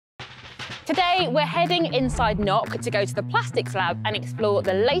Today, we're heading inside NOC to go to the plastics lab and explore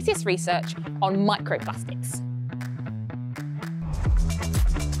the latest research on microplastics.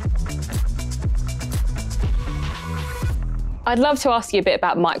 I'd love to ask you a bit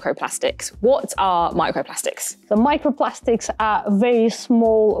about microplastics. What are microplastics? The microplastics are very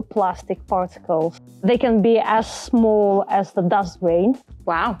small plastic particles. They can be as small as the dust grain.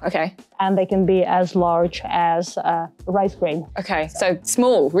 Wow, okay. And they can be as large as rice grain. Okay, so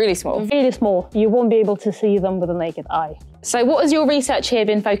small, really small. Really small. You won't be able to see them with the naked eye. So what has your research here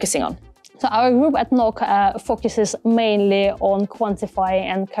been focusing on? So our group at NOC focuses mainly on quantifying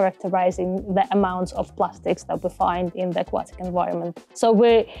and characterizing the amounts of plastics that we find in the aquatic environment. So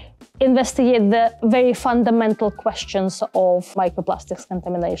we investigate the very fundamental questions of microplastics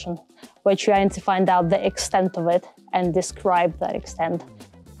contamination. We're trying to find out the extent of it and describe that extent.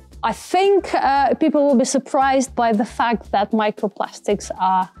 I think people will be surprised by the fact that microplastics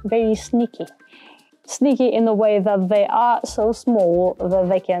are very sneaky. Sneaky in a way that they are so small that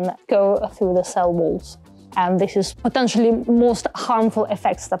they can go through the cell walls. And this is potentially most harmful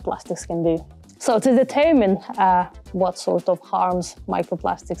effects that plastics can do. So to determine what sort of harms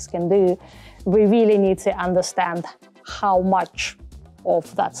microplastics can do, we really need to understand how much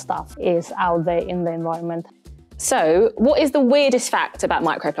of that stuff is out there in the environment. So what is the weirdest fact about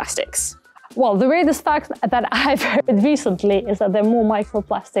microplastics? Well, the weirdest fact that I've heard recently is that there are more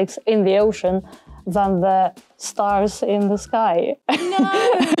microplastics in the ocean than the stars in the sky.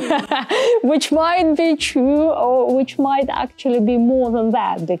 No! Which might be true, or which might actually be more than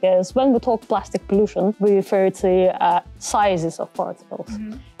that, because when we talk plastic pollution, we refer to sizes of particles.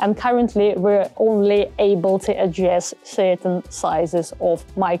 Mm-hmm. And currently, we're only able to address certain sizes of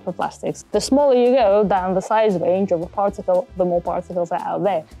microplastics. The smaller you go down the size range of a particle, the more particles are out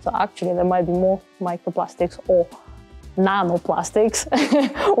there. So actually, there might be more microplastics or nanoplastics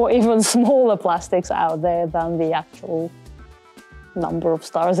or even smaller plastics out there than the actual number of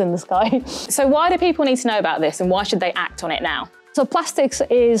stars in the sky. So why do people need to know about this and why should they act on it now? So plastics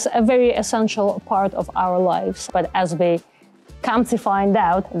is a very essential part of our lives, but as we come to find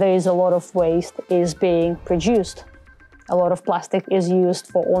out, there is a lot of waste is being produced. A lot of plastic is used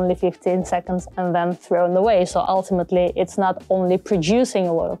for only 15 seconds and then thrown away. So ultimately, it's not only producing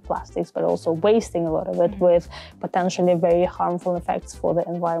a lot of plastics, but also wasting a lot of it with potentially very harmful effects for the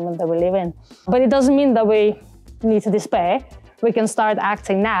environment that we live in. But it doesn't mean that we need to despair. We can start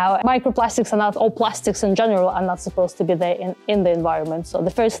acting now. Microplastics are not, or plastics in general, are not supposed to be there in the environment. So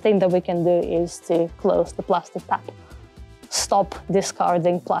the first thing that we can do is to close the plastic tap. Stop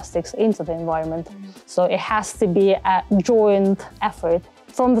discarding plastics into the environment. So it has to be a joint effort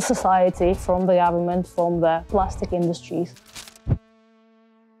from the society, from the government, from the plastic industries.